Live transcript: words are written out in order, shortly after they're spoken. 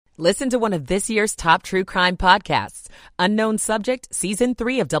Listen to one of this year's top true crime podcasts. Unknown Subject, Season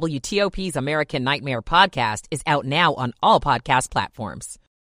 3 of WTOP's American Nightmare podcast is out now on all podcast platforms.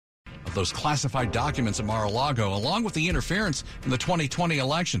 Of those classified documents at Mar-a-Lago, along with the interference in the 2020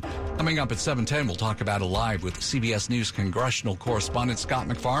 election. Coming up at 7:10, we'll talk about it live with CBS News congressional correspondent Scott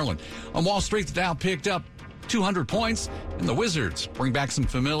McFarland. On Wall Street, the Dow picked up 200 points, and the Wizards bring back some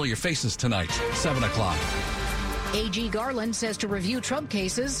familiar faces tonight, 7 o'clock. A.G. Garland says to review Trump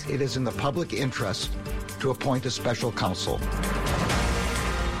cases, it is in the public interest to appoint a special counsel.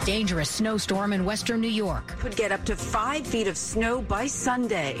 Dangerous snowstorm in western New York. Could get up to 5 feet of snow by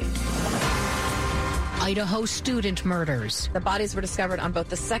Sunday. Idaho student murders. The bodies were discovered on both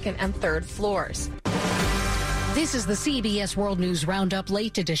the second and third floors. This is the CBS World News Roundup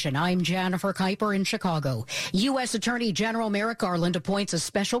Late Edition. I'm Jennifer Kuiper in Chicago. U.S. Attorney General Merrick Garland appoints a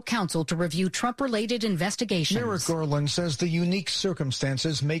special counsel to review Trump-related investigations. Merrick Garland says the unique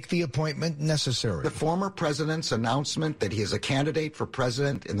circumstances make the appointment necessary. The former president's announcement that he is a candidate for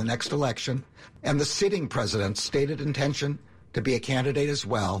president in the next election, and the sitting president's stated intention to be a candidate as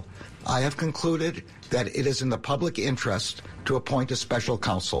well, I have concluded that it is in the public interest to appoint a special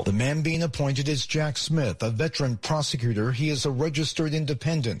counsel. The man being appointed is Jack Smith, a veteran prosecutor. He is a registered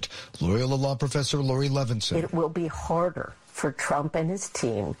independent. Loyola Law Professor Lori Levinson. It will be harder for Trump and his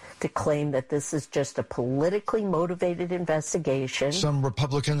team to claim that this is just a politically motivated investigation. Some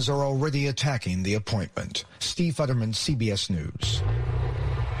Republicans are already attacking the appointment. Steve Futterman, CBS News.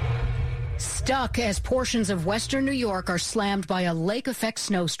 Stuck as portions of western New York are slammed by a lake-effect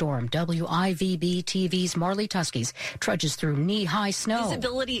snowstorm. WIVB TV's Marley Tuskies trudges through knee-high snow.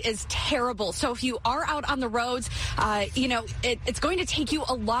 Visibility is terrible. So if you are out on the roads, it's going to take you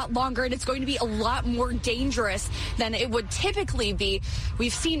a lot longer, and it's going to be a lot more dangerous than it would typically be.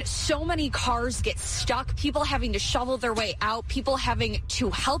 We've seen so many cars get stuck, people having to shovel their way out, people having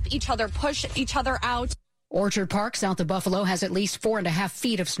to help each other, push each other out. Orchard Park, south of Buffalo, has at least 4.5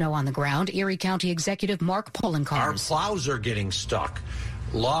 feet of snow on the ground. Erie County Executive Mark Poloncarz. Our plows are getting stuck.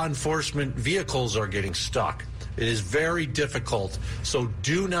 Law enforcement vehicles are getting stuck. It is very difficult, so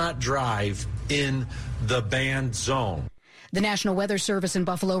do not drive in the banned zone. The National Weather Service in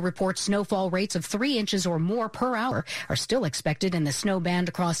Buffalo reports snowfall rates of 3 inches or more per hour are still expected in the snow band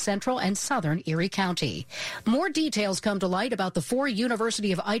across central and southern Erie County. More details come to light about the 4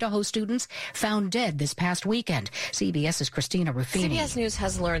 University of Idaho students found dead this past weekend. CBS's Christina Ruffini. CBS News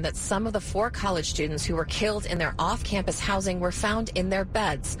has learned that some of the 4 college students who were killed in their off-campus housing were found in their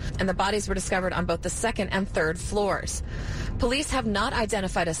beds, and the bodies were discovered on both the second and third floors. Police have not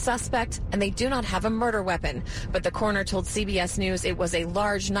identified a suspect, and they do not have a murder weapon, but the coroner told CBS News it was a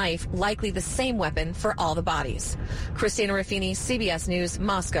large knife, likely the same weapon for all the bodies. Christina Ruffini, CBS News,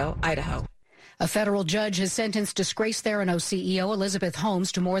 Moscow, Idaho. A federal judge has sentenced disgraced Theranos CEO Elizabeth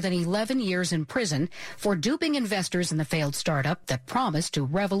Holmes to more than 11 years in prison for duping investors in the failed startup that promised to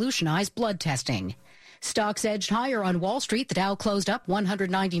revolutionize blood testing. Stocks edged higher on Wall Street. The Dow closed up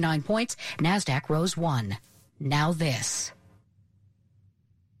 199 points. NASDAQ rose 1. Now this.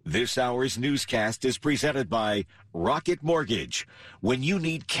 This hour's newscast is presented by Rocket Mortgage. When you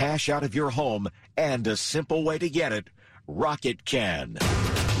need cash out of your home and a simple way to get it, Rocket can.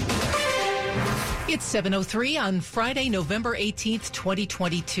 It's 7:03 on Friday, November 18th,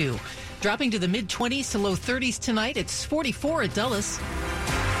 2022. Dropping to the mid-20s to low 30s tonight. It's 44 at Dulles.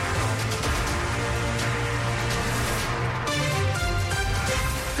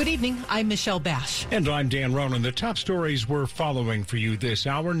 Good evening. I'm Michelle Bash. And I'm Dan Ronan. The top stories we're following for you this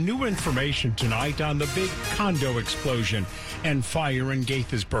hour. New information tonight on the big condo explosion and fire in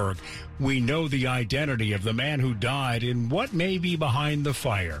Gaithersburg. We know the identity of the man who died and what may be behind the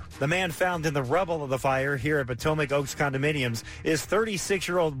fire. The man found in the rubble of the fire here at Potomac Oaks Condominiums is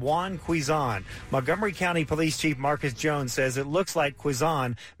 36-year-old Juan Quizon. Montgomery County Police Chief Marcus Jones says it looks like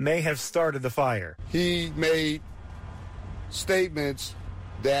Quizon may have started the fire. He made statements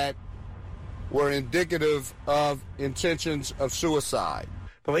that were indicative of intentions of suicide.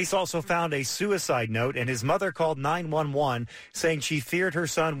 Police also found a suicide note, and his mother called 911 saying she feared her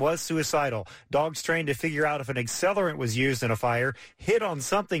son was suicidal. Dogs trained to figure out if an accelerant was used in a fire hit on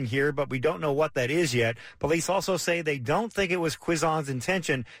something here, but we don't know what that is yet. Police also say they don't think it was Quizon's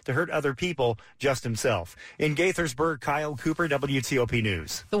intention to hurt other people, just himself. In Gaithersburg, Kyle Cooper, WTOP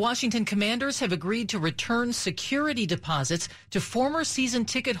News. The Washington Commanders have agreed to return security deposits to former season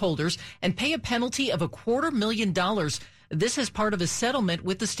ticket holders and pay a penalty of $250,000. This is part of a settlement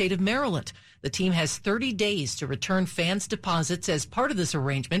with the state of Maryland. The team has 30 days to return fans' deposits as part of this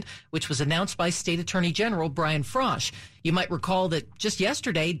arrangement, which was announced by State Attorney General Brian Frosh. You might recall that just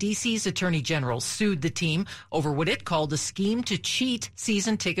yesterday, D.C.'s Attorney General sued the team over what it called a scheme to cheat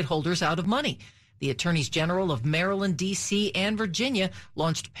season ticket holders out of money. The Attorneys General of Maryland, D.C., and Virginia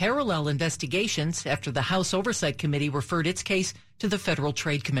launched parallel investigations after the House Oversight Committee referred its case to the Federal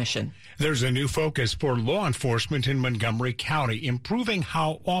Trade Commission. There's a new focus for law enforcement in Montgomery County, improving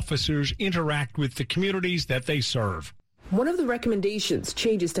how officers interact with the communities that they serve. One of the recommendations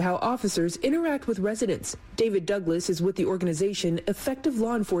changes to how officers interact with residents. David Douglas is with the organization Effective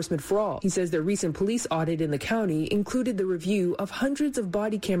Law Enforcement for All. He says their recent police audit in the county included the review of hundreds of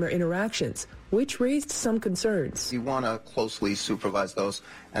body camera interactions, which raised some concerns. You want to closely supervise those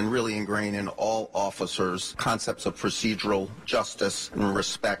and really ingrain in all officers concepts of procedural justice and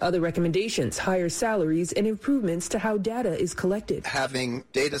respect. Other recommendations: higher salaries and improvements to how data is collected. Having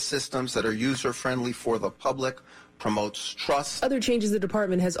data systems that are user-friendly for the public promotes trust. Other changes the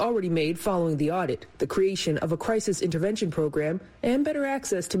department has already made following the audit: the creation of a crisis intervention program and better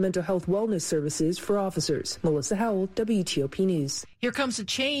access to mental health wellness services for officers. Melissa Howell, WTOP News. Here comes a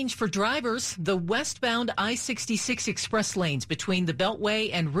change for drivers. The westbound I-66 express lanes between the Beltway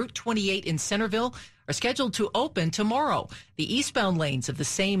and Route 28 in Centerville are scheduled to open tomorrow. The eastbound lanes of the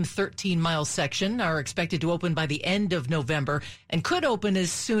same 13-mile section are expected to open by the end of November and could open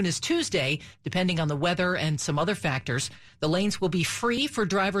as soon as Tuesday, depending on the weather and some other factors. The lanes will be free for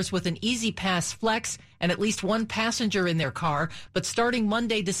drivers with an Easy Pass Flex and at least one passenger in their car. But starting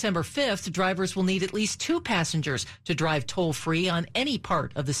Monday, December 5th, drivers will need at least 2 passengers to drive toll-free on any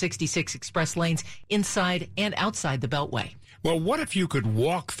part of the 66 express lanes inside and outside the Beltway. Well, what if you could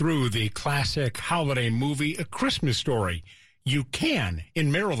walk through the classic holiday movie, A Christmas Story? You can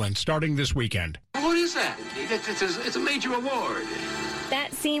in Maryland starting this weekend. What is that? It's a major award.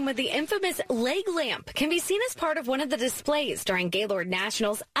 That scene with the infamous leg lamp can be seen as part of one of the displays during Gaylord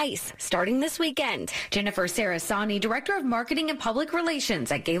National's ICE starting this weekend. Jennifer Sarasani, Director of Marketing and Public Relations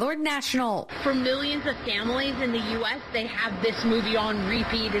at Gaylord National. For millions of families in the U.S., they have this movie on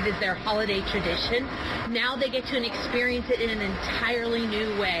repeat. It is their holiday tradition. Now they get to experience it in an entirely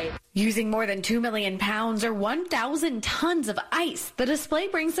new way. Using more than 2 million pounds or 1,000 tons of ice, the display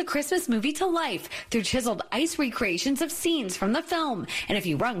brings the Christmas movie to life through chiseled ice recreations of scenes from the film. And if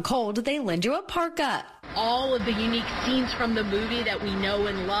you run cold, they lend you a parka. All of the unique scenes from the movie that we know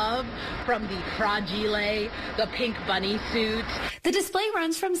and love, from the fragile, the pink bunny suit. The display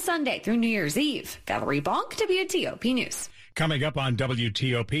runs from Sunday through New Year's Eve. Valerie Bonk, WTOP News. Coming up on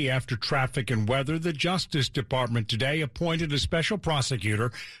WTOP, after traffic and weather, the Justice Department today appointed a special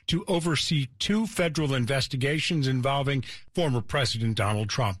prosecutor to oversee 2 federal investigations involving former President Donald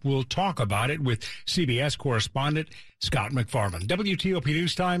Trump. We'll talk about it with CBS correspondent Scott McFarland. WTOP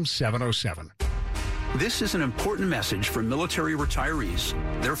News Time, 7:07. This is an important message for military retirees,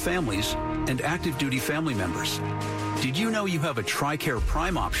 their families, and active duty family members. Did you know you have a TRICARE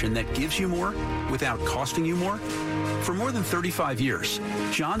Prime option that gives you more without costing you more? For more than 35 years,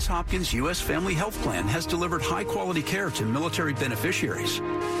 Johns Hopkins U.S. Family Health Plan has delivered high-quality care to military beneficiaries.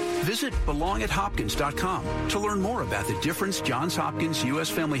 Visit belongathopkins.com to learn more about the difference Johns Hopkins U.S.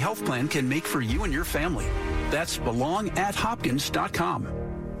 Family Health Plan can make for you and your family. That's belongathopkins.com.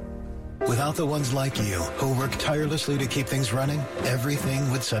 Without the ones like you who work tirelessly to keep things running,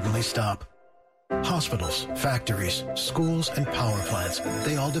 everything would suddenly stop. Hospitals, factories, schools, and power plants,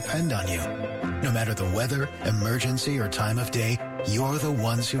 they all depend on you. No matter the weather, emergency, or time of day, you're the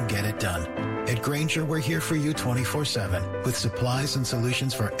ones who get it done. At Grainger, we're here for you 24/7 with supplies and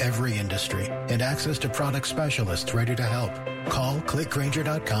solutions for every industry and access to product specialists ready to help. Call, click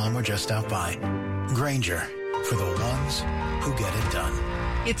Grainger.com, or just stop by. Grainger, for the ones who get it done.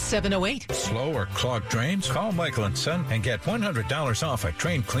 It's 7:08. Slow or clogged drains? Call Michael & Son and get $100 off at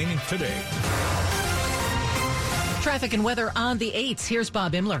drain cleaning today. Traffic and weather on the 8s. Here's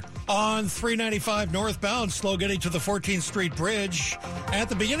Bob Imler. On 395 northbound, slow getting to the 14th Street Bridge. At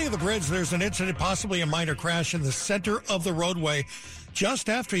the beginning of the bridge, there's an incident, possibly a minor crash in the center of the roadway, just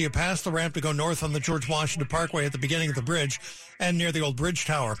after you pass the ramp to go north on the George Washington Parkway at the beginning of the bridge and near the old bridge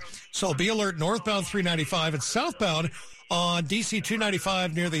tower. So be alert northbound 395 and southbound on DC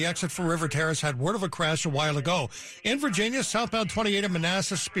 295 near the exit for River Terrace. Had word of a crash a while ago. In Virginia, southbound 28 in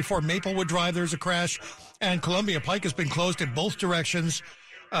Manassas before Maplewood Drive, there's a crash. And Columbia Pike has been closed in both directions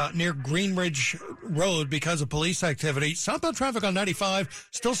near Greenridge Road because of police activity. Southbound traffic on 95,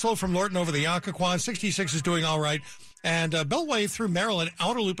 still slow from Lorton over the Occoquan. 66 is doing all right. And Beltway through Maryland,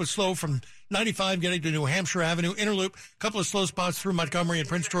 outer loop is slow from 95 getting to New Hampshire Avenue. Inner loop, a couple of slow spots through Montgomery and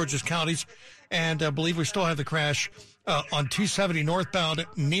Prince George's counties. And I believe we still have the crash on 270 northbound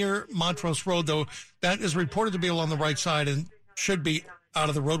near Montrose Road, though that is reported to be along the right side and should be out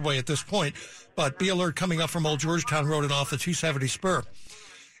of the roadway at this point. But be alert coming up from Old Georgetown Road and off the 270 spur.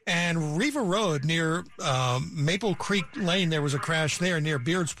 And Riva Road near Maple Creek Lane, there was a crash there near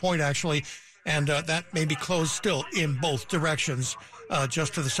Beards Point, actually, and that may be closed still in both directions.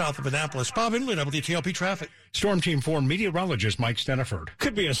 Just to the south of Annapolis. Bob Inwood, WTOP Traffic. Storm Team 4 meteorologist Mike Steniford.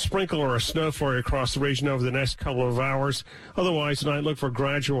 Could be a sprinkle or a snow flurry across the region over the next couple of hours. Otherwise, tonight, look for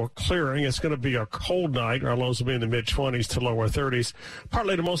gradual clearing. It's going to be a cold night. Our lows will be in the mid-20s to lower 30s.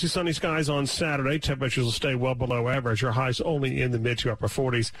 Partly to mostly sunny skies on Saturday. Temperatures will stay well below average. Our highs only in the mid to upper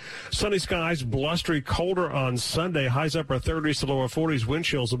 40s. Sunny skies, blustery, colder on Sunday. Highs upper 30s to lower 40s. Wind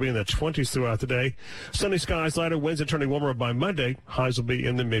chills will be in the 20s throughout the day. Sunny skies, lighter winds and turning warmer by Monday. Highs will be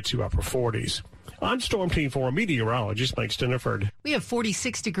in the mid to upper 40s. I'm Storm Team 4 meteorologist Mike Steniford. We have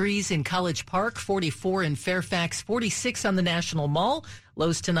 46 degrees in College Park, 44 in Fairfax, 46 on the National Mall.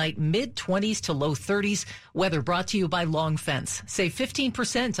 Lows tonight, mid-20s to low 30s. Weather brought to you by Long Fence. Save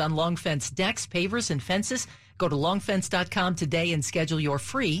 15% on Long Fence decks, pavers, and fences. Go to longfence.com today and schedule your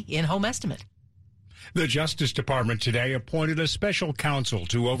free in-home estimate. The Justice Department today appointed a special counsel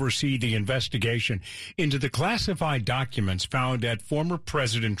to oversee the investigation into the classified documents found at former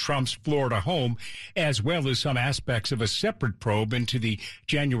President Trump's Florida home, as well as some aspects of a separate probe into the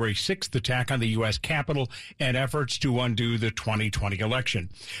January 6th attack on the U.S. Capitol and efforts to undo the 2020 election.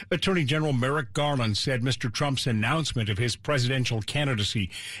 Attorney General Merrick Garland said Mr. Trump's announcement of his presidential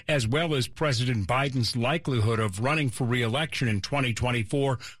candidacy, as well as President Biden's likelihood of running for re-election in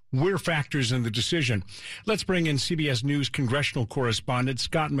 2024, were factors in the decision. Let's bring in CBS News congressional correspondent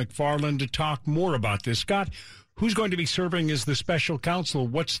Scott MacFarlane to talk more about this. Scott, who's going to be serving as the special counsel?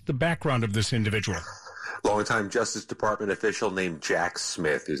 What's the background of this individual? Longtime Justice Department official named Jack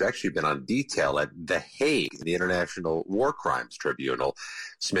Smith, who's actually been on detail at The Hague, the International War Crimes Tribunal.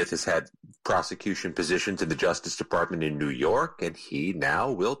 Smith has had prosecution positions in the Justice Department in New York, and he now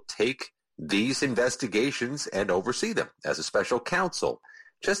will take these investigations and oversee them as a special counsel.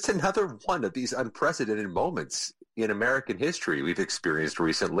 Just another one of these unprecedented moments in American history we've experienced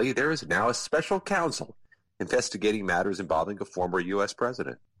recently. There is now a special counsel investigating matters involving a former U.S.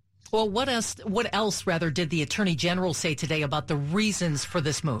 president. Well, what else did the Attorney General say today about the reasons for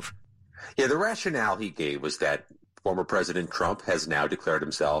this move? Yeah, the rationale he gave was that former President Trump has now declared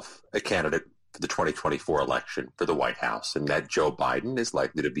himself a candidate for the 2024 election for the White House, and that Joe Biden is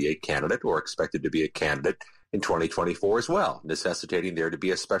likely to be a candidate or expected to be a candidate in 2024 as well, necessitating there to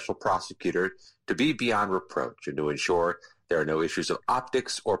be a special prosecutor to be beyond reproach and to ensure there are no issues of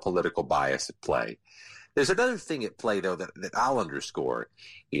optics or political bias at play. There's another thing at play, though, that I'll underscore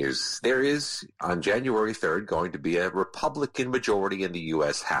is there is, on January 3rd, going to be a Republican majority in the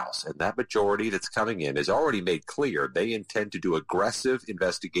U.S. House. And that majority that's coming in has already made clear they intend to do aggressive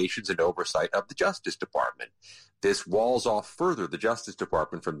investigations and oversight of the Justice Department. This walls off further the Justice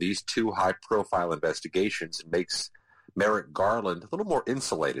Department from these two high-profile investigations and makes Merrick Garland a little more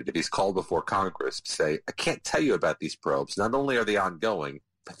insulated if he's called before Congress to say, I can't tell you about these probes. Not only are they ongoing,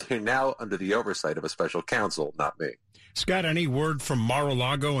 but they're now under the oversight of a special counsel, not me. Scott, any word from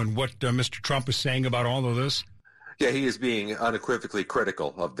Mar-a-Lago and what Mr. Trump is saying about all of this? Yeah, he is being unequivocally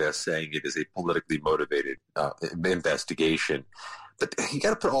critical of this, saying it is a politically motivated investigation. But you got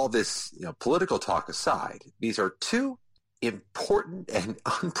to put all this political talk aside. These are two important and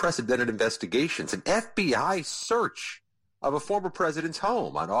unprecedented investigations. An FBI search of a former president's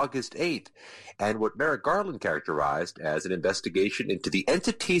home on August 8th, and what Merrick Garland characterized as an investigation into the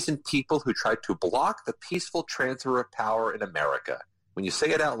entities and people who tried to block the peaceful transfer of power in America. When you say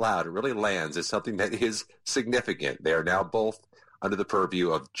it out loud, it really lands as something that is significant. They are now both under the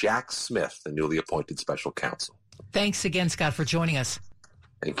purview of Jack Smith, the newly appointed special counsel. Thanks again, Scott, for joining us.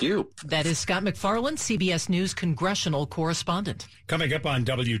 Thank you. That is Scott MacFarlane, CBS News congressional correspondent. Coming up on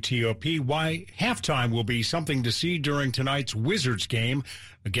WTOP, why halftime will be something to see during tonight's Wizards game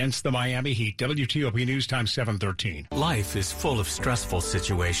against the Miami Heat. WTOP News Time 7:13. Life is full of stressful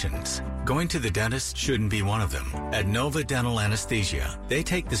situations. Going to the dentist shouldn't be one of them. At Nova Dental Anesthesia, they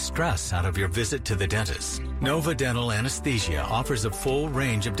take the stress out of your visit to the dentist. Nova Dental Anesthesia offers a full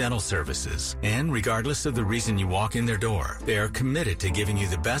range of dental services, and regardless of the reason you walk in their door, they are committed to giving you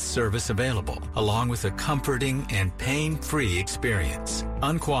the best service available, along with a comforting and pain-free experience.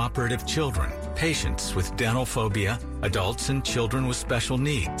 Uncooperative children, patients with dental phobia, adults and children with special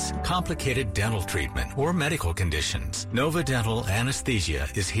needs, complicated dental treatment, or medical conditions. Nova Dental Anesthesia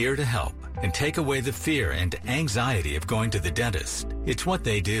is here to help and take away the fear and anxiety of going to the dentist. It's what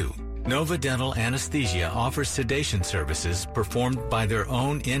they do. Nova Dental Anesthesia offers sedation services performed by their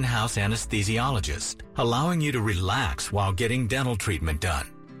own in-house anesthesiologist, allowing you to relax while getting dental treatment done.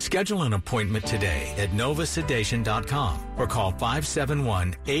 Schedule an appointment today at novasedation.com or call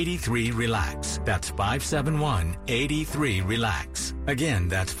 571-83-RELAX. That's 571-83-RELAX. Again,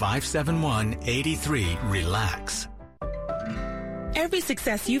 that's 571-83-RELAX. Every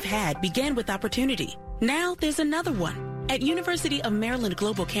success you've had began with opportunity. Now there's another one. At University of Maryland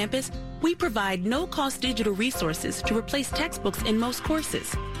Global Campus, we provide no-cost digital resources to replace textbooks in most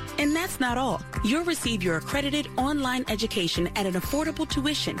courses. And that's not all. You'll receive your accredited online education at an affordable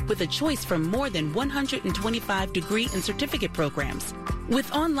tuition with a choice from more than 125 degree and certificate programs.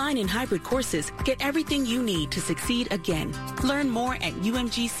 With online and hybrid courses, get everything you need to succeed again. Learn more at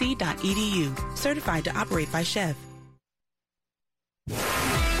umgc.edu. Certified to operate by Chev.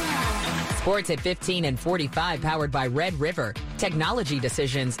 Sports at 15 and 45, powered by Red River. Technology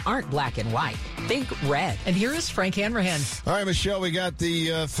decisions aren't black and white. Think red. And here is Frank Hanrahan. All right, Michelle, we got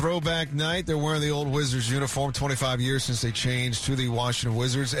the throwback night. They're wearing the old Wizards uniform, 25 years since they changed to the Washington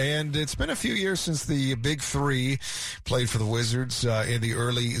Wizards. And it's been a few years since the Big Three played for the Wizards in the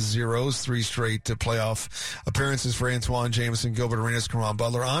early zeros. 3 straight playoff appearances for Antoine Jameson, Gilbert Arenas, Caron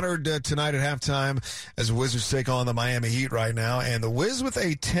Butler. Honored tonight at halftime as the Wizards take on the Miami Heat right now. And the Wiz with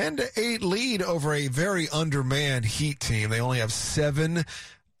a 10-8 lead over a very undermanned Heat team. They only have 7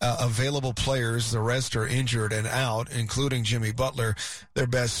 available players. The rest are injured and out, including Jimmy Butler, their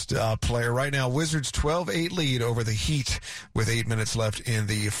best player. Right now, Wizards 12-8 lead over the Heat with 8 minutes left in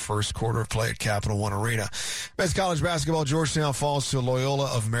the first quarter of play at Capital One Arena. Men's college basketball, Georgetown falls to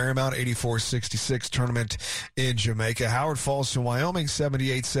Loyola of Marymount, 84-66 tournament in Jamaica. Howard falls to Wyoming,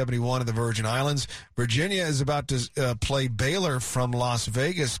 78-71 in the Virgin Islands. Virginia is about to play Baylor from Las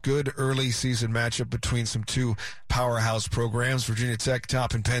Vegas. Good early season matchup between some 2 powerhouse programs. Virginia Tech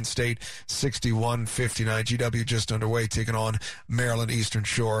top in Penn State, 61-59. GW just underway, taking on Maryland Eastern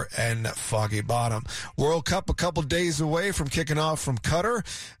Shore and Foggy Bottom. World Cup a couple days away from kicking off from Qatar,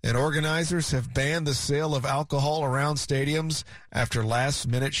 and organizers have banned the sale of alcohol around stadiums after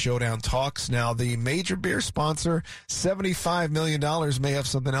last-minute showdown talks. Now, the major beer sponsor, $75 million, may have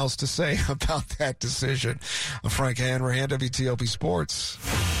something else to say about that decision. I'm Frank Hanrahan, WTOP Sports.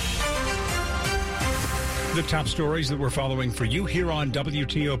 The top stories that we're following for you here on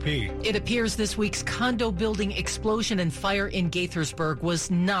WTOP. It appears this week's condo building explosion and fire in Gaithersburg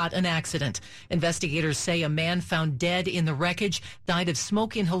was not an accident. Investigators say a man found dead in the wreckage died of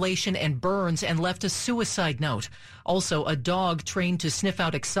smoke inhalation and burns and left a suicide note. Also, a dog trained to sniff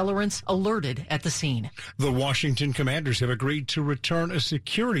out accelerants alerted at the scene. The Washington Commanders have agreed to return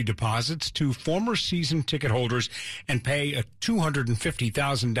security deposits to former season ticket holders and pay a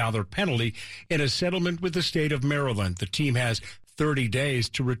 $250,000 penalty in a settlement with the state of Maryland. The team has 30 days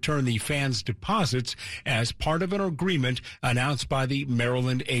to return the fans' deposits as part of an agreement announced by the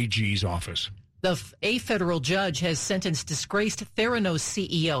Maryland AG's office. A federal judge has sentenced disgraced Theranos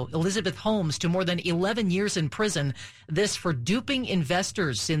CEO Elizabeth Holmes to more than 11 years in prison. This for duping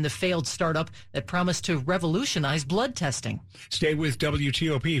investors in the failed startup that promised to revolutionize blood testing. Stay with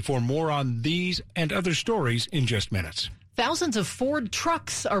WTOP for more on these and other stories in just minutes. Thousands of Ford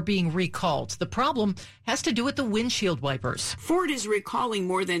trucks are being recalled. The problem has to do with the windshield wipers. Ford is recalling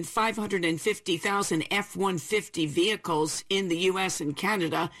more than 550,000 F-150 vehicles in the U.S. and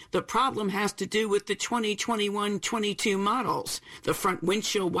Canada. The problem has to do with the 2021-22 models. The front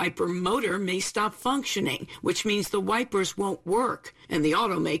windshield wiper motor may stop functioning, which means the wipers won't work. And the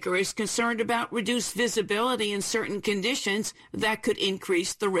automaker is concerned about reduced visibility in certain conditions that could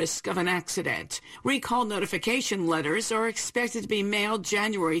increase the risk of an accident. Recall notification letters are expected to be mailed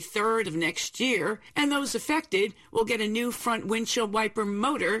January 3rd of next year, and those affected will get a new front windshield wiper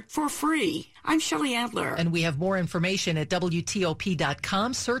motor for free. I'm Shelley Adler. And we have more information at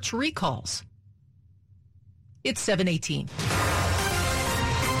WTOP.com. Search recalls. It's 7:18.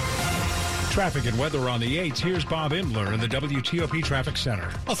 Traffic and weather on the 8s. Here's Bob Imler in the WTOP Traffic Center.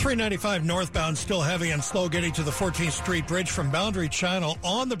 395 northbound still heavy and slow getting to the 14th Street Bridge from Boundary Channel.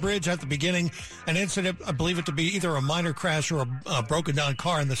 On the bridge at the beginning, an incident, I believe it to be either a minor crash or a broken down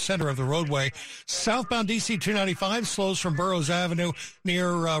car in the center of the roadway. Southbound DC 295 slows from Burroughs Avenue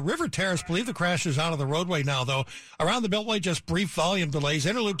near River Terrace. Believe the crash is out of the roadway now, though. Around the Beltway, just brief volume delays.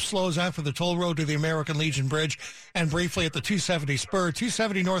 Interloop slows after the toll road to the American Legion Bridge and briefly at the 270 spur.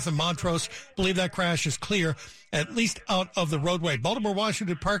 270 north of Montrose. Believe that crash is clear, at least out of the roadway.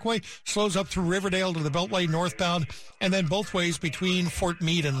 Baltimore-Washington Parkway slows up through Riverdale to the Beltway northbound, and then both ways between Fort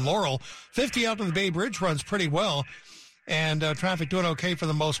Meade and Laurel. 50 out to the Bay Bridge runs pretty well, and traffic doing okay for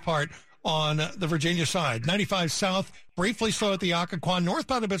the most part on the Virginia side. 95 south, briefly slow at the Occoquan.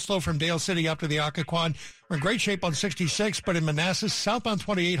 Northbound a bit slow from Dale City up to the Occoquan. We're in great shape on 66, but in Manassas, southbound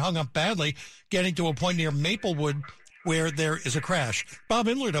 28 hung up badly, getting to a point near Maplewood where there is a crash. Bob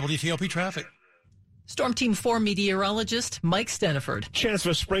Inler, WTOP Traffic. Storm Team 4 meteorologist Mike Steniford. Chance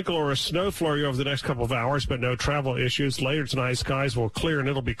of a sprinkle or a snow flurry over the next couple of hours, but no travel issues. Later tonight, skies will clear and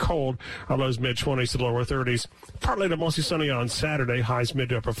it'll be cold. Our lows mid-20s to lower 30s. Partly to mostly sunny on Saturday, highs mid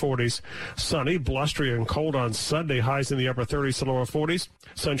to upper 40s. Sunny, blustery, and cold on Sunday, highs in the upper 30s to lower 40s.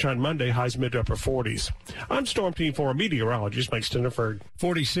 Sunshine Monday, highs mid to upper 40s. I'm Storm Team 4 meteorologist Mike Steniford.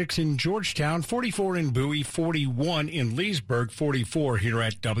 46 in Georgetown, 44 in Bowie, 41 in Leesburg, 44 here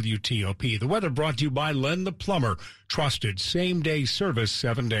at WTOP. The weather brought to you by Len the Plumber. Trusted same-day service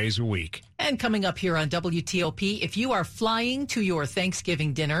 7 days a week. And coming up here on WTOP, if you are flying to your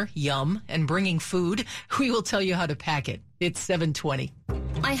Thanksgiving dinner, yum, and bringing food, we will tell you how to pack it. It's 7:20.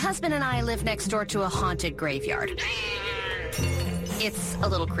 My husband and I live next door to a haunted graveyard. It's a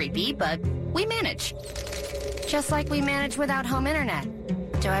little creepy, but we manage. Just like we manage without home internet.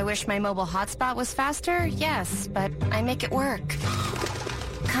 Do I wish my mobile hotspot was faster? Yes, but I make it work.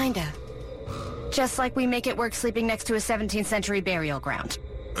 Kinda. Just like we make it work sleeping next to a 17th century burial ground.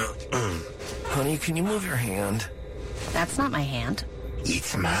 Honey, can you move your hand? That's not my hand.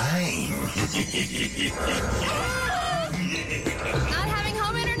 It's mine. Not having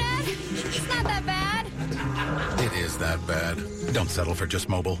home internet? It's not that bad. It is that bad. Don't settle for just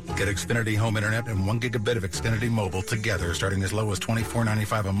mobile. Get Xfinity Home Internet and 1 gigabit of Xfinity Mobile together, starting as low as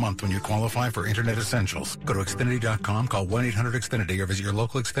 $24.95 a month when you qualify for Internet Essentials. Go to Xfinity.com, call 1-800-XFINITY, or visit your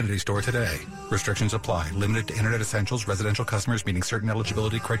local Xfinity store today. Restrictions apply. Limited to Internet Essentials, residential customers meeting certain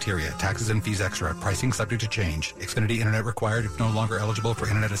eligibility criteria. Taxes and fees extra. Pricing subject to change. Xfinity Internet required if no longer eligible for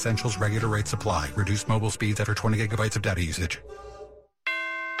Internet Essentials. Regular rates apply. Reduced mobile speeds after 20 gigabytes of data usage.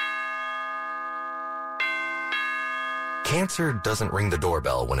 Cancer doesn't ring the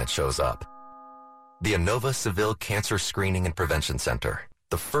doorbell when it shows up. The Inova Seville Cancer Screening and Prevention Center,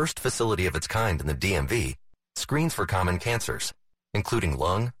 the first facility of its kind in the DMV, screens for common cancers, including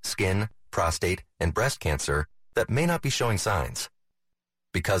lung, skin, prostate, and breast cancer that may not be showing signs.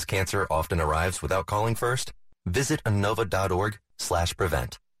 Because cancer often arrives without calling first, visit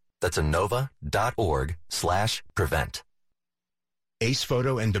inova.org/prevent. That's inova.org/prevent. Ace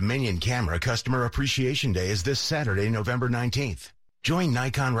Photo and Dominion Camera Customer Appreciation Day is this Saturday, November 19th. Join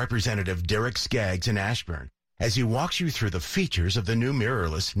Nikon representative Derek Skaggs in Ashburn as he walks you through the features of the new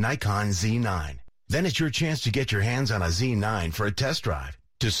mirrorless Nikon Z9. Then it's your chance to get your hands on a Z9 for a test drive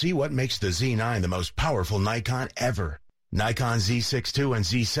to see what makes the Z9 the most powerful Nikon ever. Nikon Z6 II and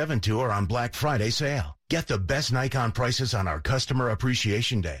Z7 II are on Black Friday sale. Get the best Nikon prices on our Customer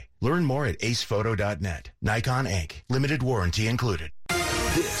Appreciation Day. Learn more at acephoto.net. Nikon Inc. Limited warranty included.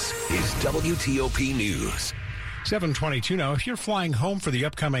 This is WTOP News. 7:22 now. If you're flying home for the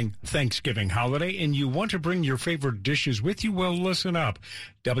upcoming Thanksgiving holiday and you want to bring your favorite dishes with you, well, listen up.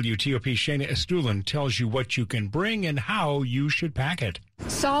 WTOP Shayna Estulin tells you what you can bring and how you should pack it.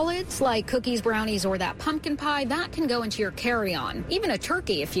 Solids like cookies, brownies, or that pumpkin pie, that can go into your carry-on. Even a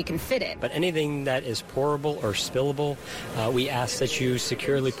turkey if you can fit it. But anything that is pourable or spillable, we ask that you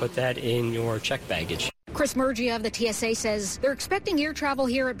securely put that in your checked baggage. Chris Murgia of the TSA says they're expecting air travel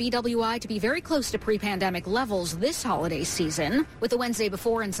here at BWI to be very close to pre-pandemic levels this holiday season, with the Wednesday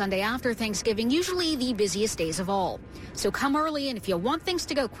before and Sunday after Thanksgiving usually the busiest days of all. So come early, and if you want things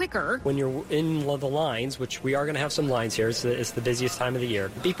to go quicker... When you're in the lines, which we are going to have some lines here, it's the busiest time of the year,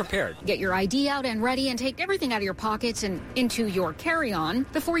 be prepared. Get your ID out and ready and take everything out of your pockets and into your carry-on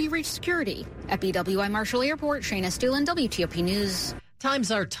before you reach security. At BWI Marshall Airport, Shayna Estulin, WTOP News.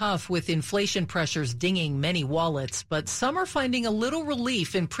 Times are tough with inflation pressures dinging many wallets, but some are finding a little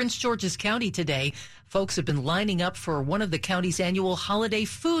relief in Prince George's County today. Folks have been lining up for one of the county's annual holiday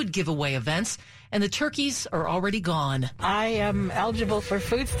food giveaway events, and the turkeys are already gone. I am eligible for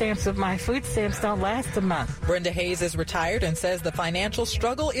food stamps, but my food stamps don't last a month. Brenda Hayes is retired and says the financial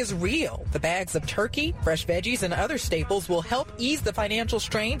struggle is real. The bags of turkey, fresh veggies, and other staples will help ease the financial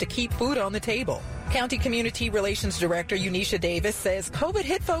strain to keep food on the table. County Community Relations Director Unisha Davis says COVID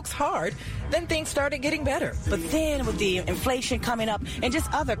hit folks hard, then things started getting better. But then with the inflation coming up and just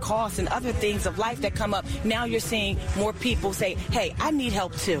other costs and other things of life that come up, now you're seeing more people say, hey, I need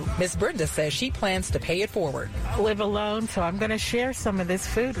help too. Miss Brenda says she plans to pay it forward. I live alone, so I'm going to share some of this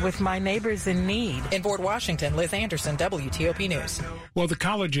food with my neighbors in need. In Fort Washington, Liz Anderson, WTOP News. Well, the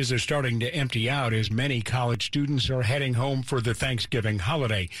colleges are starting to empty out as many college students are heading home for the Thanksgiving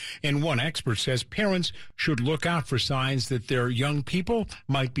holiday. And one expert says parents should look out for signs that their young people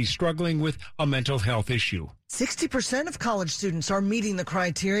might be struggling with a mental health issue. 60% of college students are meeting the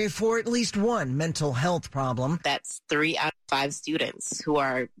criteria for at least one mental health problem. That's 3 out of 5 students who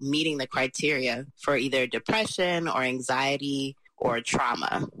are meeting the criteria for either depression or anxiety or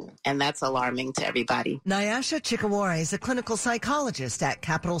trauma, and that's alarming to everybody. Nyasha Chikawara is a clinical psychologist at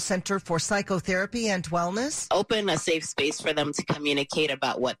Capital Center for Psychotherapy and Wellness. Open a safe space for them to communicate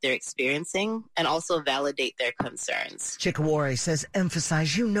about what they're experiencing and also validate their concerns. Chikawara says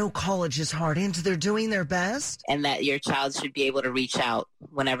emphasize college is hard and they're doing their best. And that your child should be able to reach out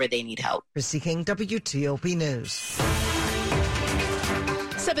whenever they need help. Chrissy King, WTOP News.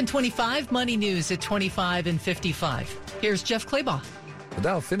 725 Money News at 25 and 55. Here's Jeff Claybaugh. The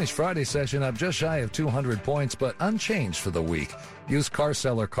Dow finished Friday's session up just shy of 200 points, but unchanged for the week. Used car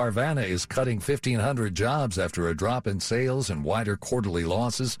seller Carvana is cutting 1,500 jobs after a drop in sales and wider quarterly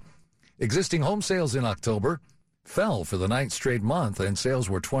losses. Existing home sales in October fell for the 9th straight month, and sales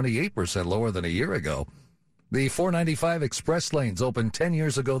were 28% lower than a year ago. The 495 express lanes opened 10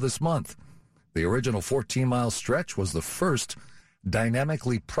 years ago this month. The original 14-mile stretch was the first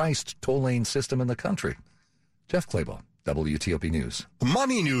dynamically priced toll lane system in the country. Jeff Claybaugh, WTOP News.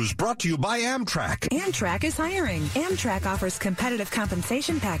 Money News brought to you by Amtrak. Amtrak is hiring. Amtrak offers competitive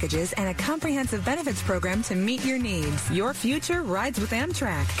compensation packages and a comprehensive benefits program to meet your needs. Your future rides with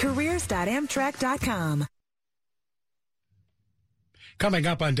Amtrak. Careers.amtrak.com. Coming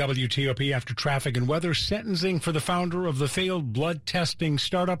up on WTOP after traffic and weather, sentencing for the founder of the failed blood testing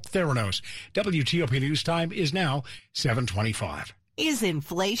startup Theranos. WTOP News Time is now 7:25. Is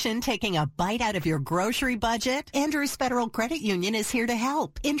inflation taking a bite out of your grocery budget? Andrews Federal Credit Union is here to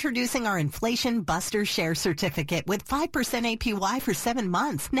help. Introducing our Inflation Buster Share Certificate with 5% APY for 7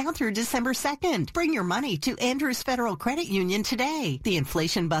 months, now through December 2nd. Bring your money to Andrews Federal Credit Union today. The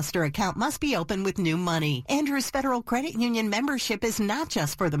Inflation Buster account must be open with new money. Andrews Federal Credit Union membership is not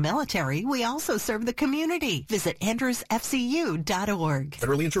just for the military. We also serve the community. Visit andrewsfcu.org.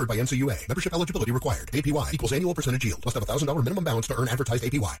 Federally insured by NCUA. Membership eligibility required. APY equals annual percentage yield. Must have $1,000 minimum balance to earn advertised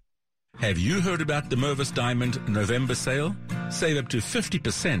APY. Have you heard about the Mervis Diamond November sale? Save up to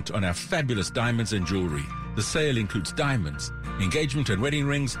 50% on our fabulous diamonds and jewelry. The sale includes diamonds, engagement and wedding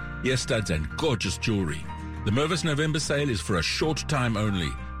rings, ear studs, and gorgeous jewelry. The Mervis November sale is for a short time only.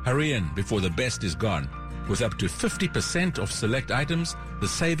 Hurry in before the best is gone. With up to 50% off select items, the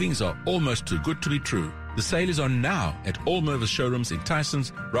savings are almost too good to be true. The sale is on now at all Mervis showrooms in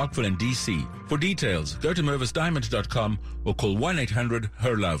Tysons, Rockville, and D.C. For details, go to mervisdiamond.com or call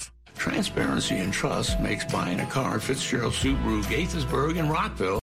 1-800-HER-LOVE. Transparency and trust makes buying a car at Fitzgerald Subaru, Gaithersburg, and Rockville